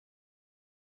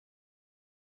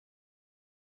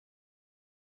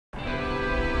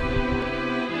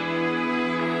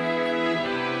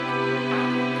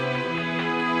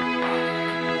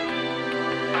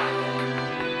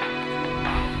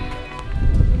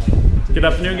Good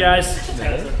afternoon, guys.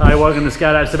 Hi, welcome to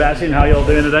Skydive Sebastian. How y'all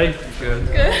doing today? Good.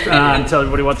 Tell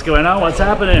everybody what's going on. What's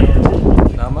happening?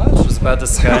 Not much. Just about to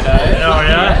skydive. Oh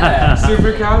yeah.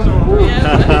 Super casual.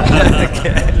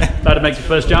 Okay. About to make your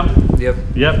first jump?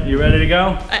 Yep. You ready to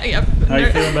go? Yep. How you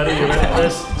feeling, buddy? You ready for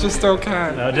this? Just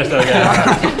okay. No, just okay.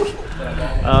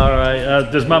 All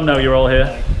right. Does Mum know you're all here?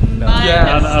 No.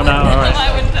 Yeah. Oh, no. All right.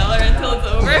 I wouldn't tell her until it's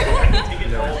over.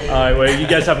 All right. Well, you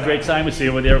guys have a great time. We'll see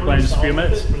you with the airplane in just a few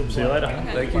minutes. See you later.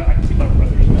 Thank you.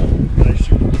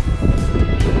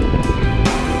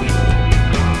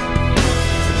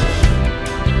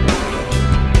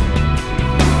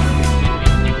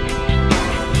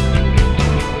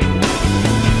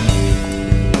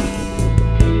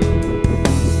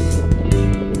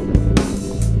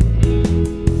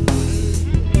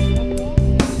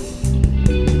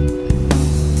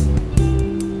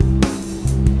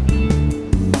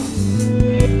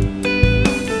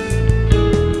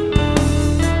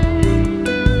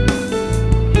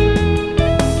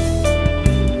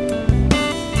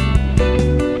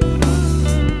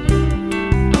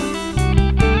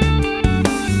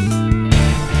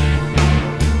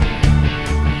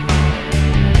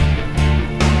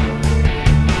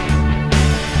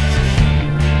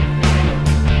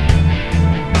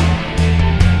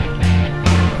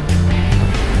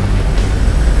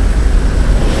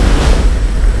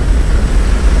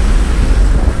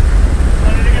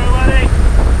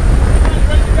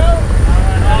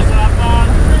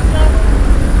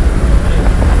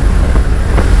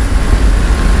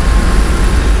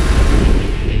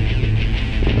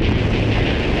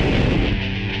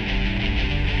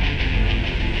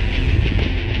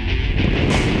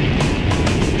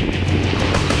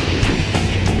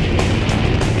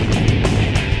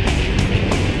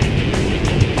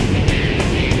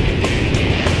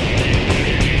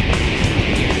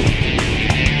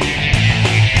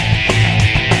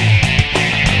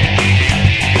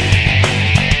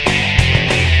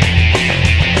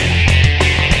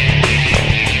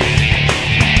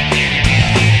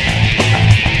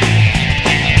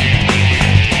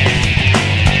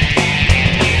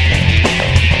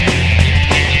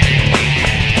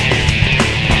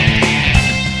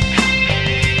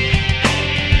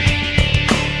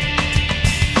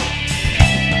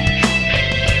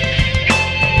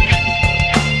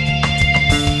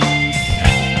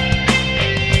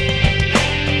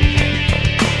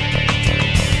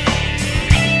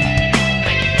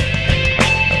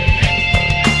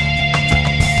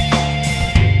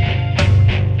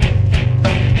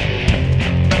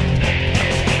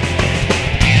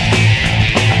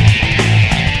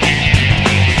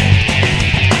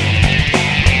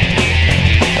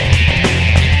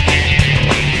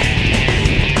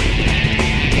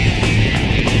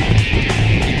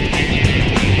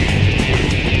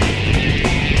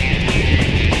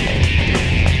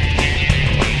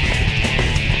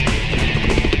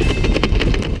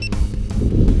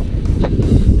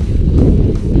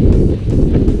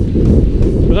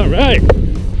 Right.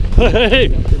 Hey,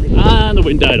 and the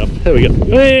wind died up. There we go.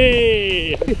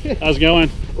 Hey, how's it going?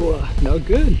 No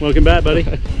good. Welcome back, buddy.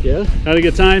 Yeah. Had a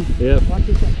good time? Yeah.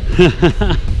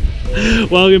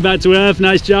 Welcome back to Earth.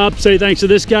 Nice job. Say thanks to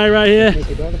this guy right here.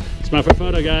 Smile for a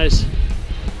photo, guys.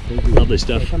 Lovely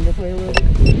stuff.